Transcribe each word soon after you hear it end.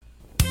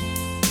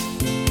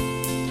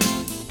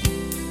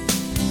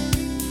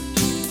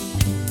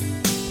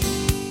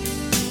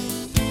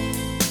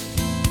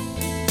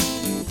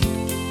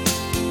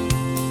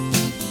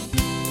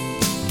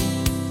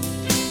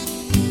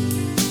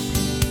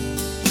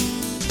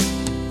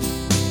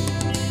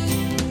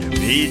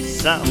meet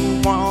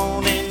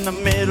someone in the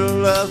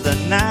middle of the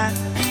night,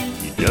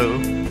 you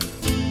don't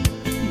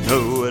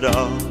know it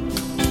all.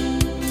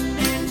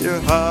 Your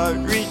heart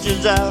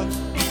reaches out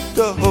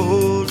to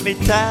hold me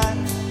tight,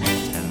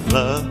 and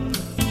love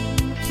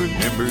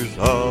remembers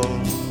all.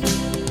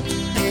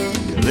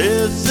 You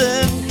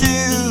listen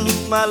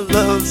to my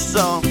love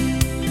song,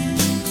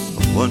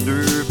 I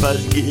wonder if I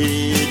was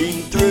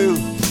getting through.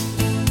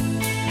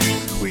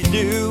 We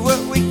do what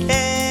we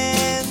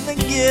can to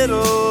get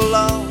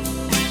along,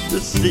 to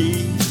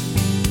see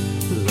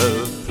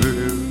love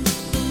through.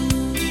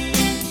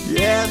 You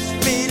asked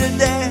me to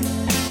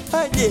dance,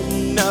 I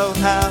didn't know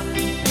how.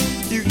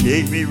 You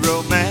gave me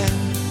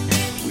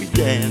romance, we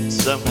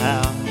danced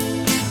somehow.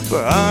 For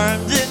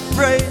arms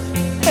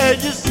embraced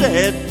as you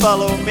said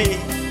follow me,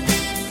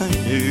 I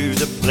knew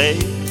the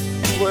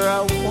place where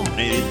I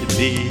wanted to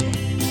be.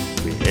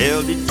 We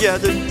held each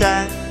other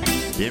tight,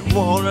 didn't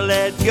want to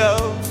let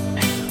go.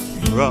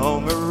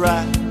 Wrong or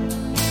right,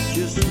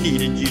 just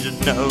needed you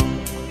to know.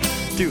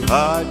 Two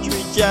hearts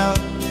reach out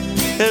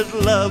as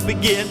love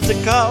begins to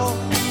call.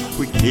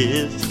 We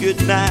kissed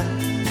goodnight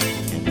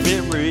and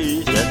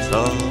memories, that's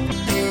all.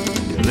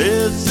 You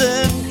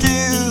listen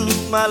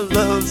to my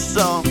love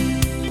song,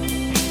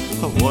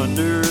 I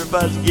wonder if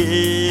I was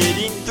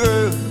getting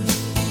through.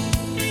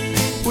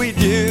 We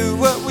do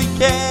what we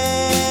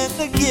can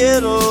to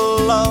get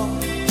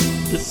along,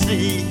 to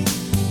see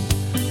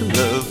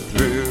love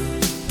through.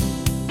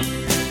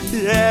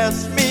 You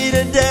asked me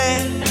to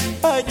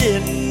dance, I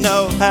didn't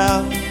know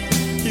how.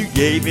 You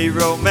gave me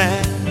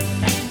romance,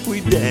 we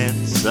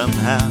danced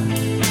somehow.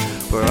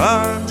 For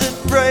arms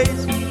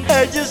embraced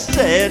as you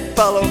said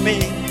follow me,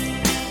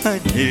 I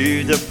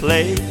knew the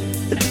place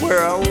is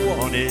where I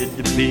wanted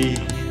to be.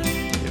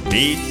 You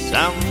meet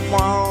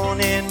someone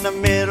in the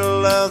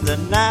middle of the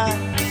night,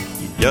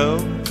 you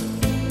don't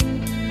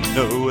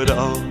know it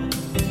all.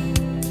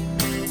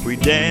 We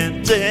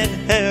danced and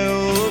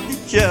held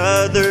each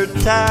other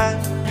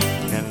tight,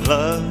 and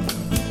love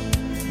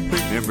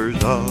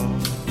remembers all.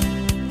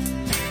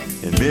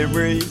 And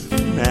memories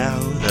now,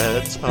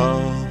 that's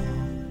all.